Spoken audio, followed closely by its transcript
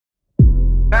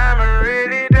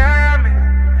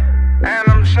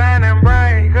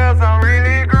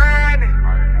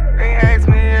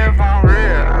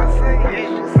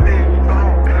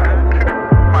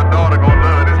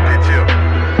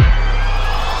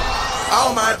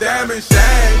diamonds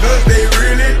shine, cause they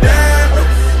really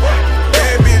diamonds.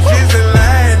 Bad bitches in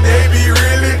line, they be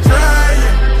really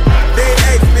trying. They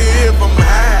ask me if I'm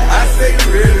high, I say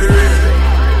really, really.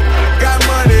 Got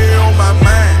money on my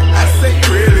mind, I say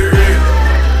really, really.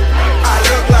 I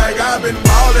look like I've been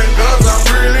ballin' cause I'm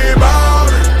really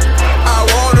ballin'. I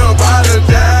wanna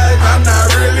apologize, I'm not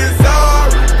really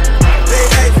sorry. They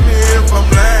ask me if I'm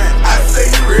lying, I say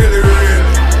really, really.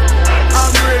 I'm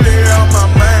really on my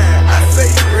mind, I say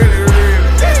really, really.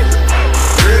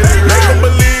 Really, really. Make 'em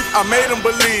believe, I made 'em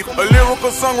believe. A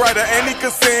lyrical songwriter and he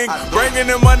could sing, bringing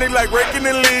in money like raking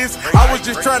in leaves. I was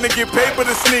just trying to get paper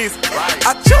to sneeze.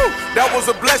 I chew, that was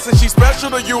a blessing. She special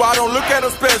to you, I don't look at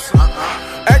her special.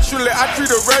 Actually, I treat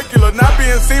her regular. Not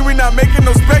being seen, we not making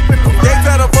no spectacle. Gave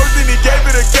that a verse and he gave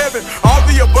it to Kevin. All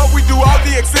the above, we do all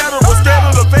the etc. Scared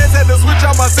of the fans, had to switch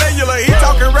out my cellular. He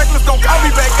talking reckless, don't call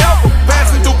me back ever.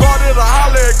 Passing through Garden to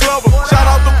holler at Glover. Shout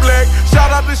out to Black,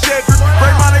 shout out to Shedrick.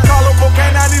 Break Monte Carlo,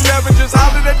 Cocaine 911, just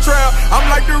holler at Trail. I'm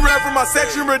like the Reverend, my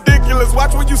section ridiculous.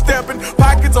 Watch when you steppin',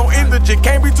 pockets on indigent.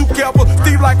 Can't be too careful,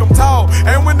 Steve like I'm tall.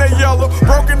 And when they yellow,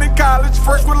 broken in college,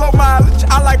 fresh with low mileage.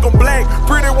 I like them black,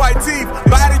 pretty white teeth.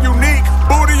 Body unique,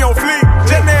 booty on fleek.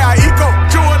 Jenny I eco,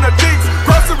 chewing the cheeks.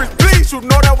 Groceries, please, you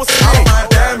know that was me. All my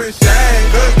diamonds shine,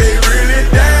 cause they really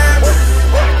diamonds.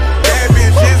 Bad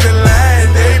bitches in line,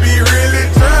 they be really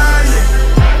trying.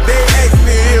 They ask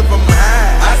me if I'm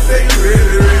high, I say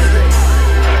really, really.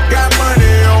 Got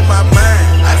money on my mind,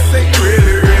 I say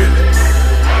really, really.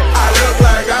 I look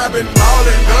like I've been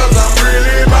ballin' cause I'm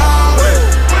really ballin'.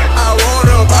 I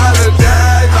wanna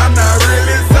apologize, I'm not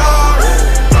really sorry.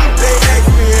 They ask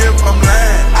me if I'm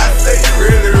lying, I say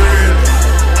really, really.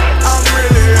 I'm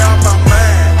really on my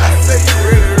mind, I say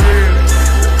really, really.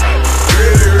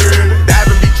 Really, really.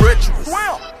 Diving be treacherous.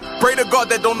 Pray to God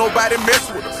that don't nobody mess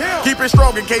with us. Keep it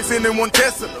strong in case anyone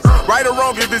testing us. Right or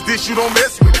wrong, if it's this, you don't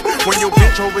mess with it. When your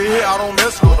bitch over here, I don't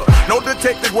mess with her. No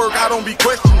detective work, I don't be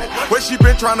questioning. Where she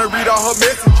been trying to read all her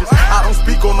messages. I don't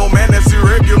speak on no man that's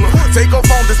irregular. Take her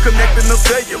phone, disconnecting the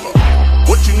cellular.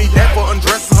 What you need that for,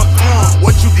 undressing her?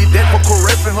 What you did that for,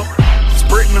 caressing her?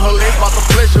 Spreading her legs about to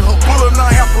pleasure her. Pulling her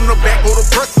hair from the back, go to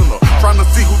pressing her. Trying to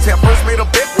see who tap first, made a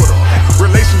bet with her.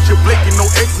 Relationship flaking, no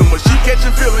eczema. She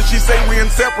catching feelings, she say we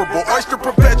inseparable. Oyster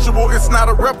perpetual, it's not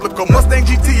a replica. Mustang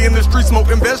GT in the street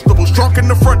smoking vegetables. Trunk in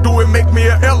the front, do it make me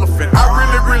an elephant. I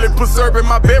really preserving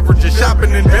my beverages.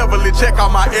 Shopping in Beverly, check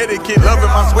out my etiquette. Loving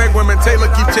my swag, women Taylor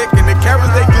keep checking the carrots,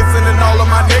 they glistening all of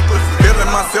my necklaces.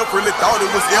 Feeling myself, really thought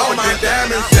it was elegant. All my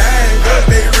diamonds shine, cause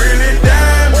they really diamond.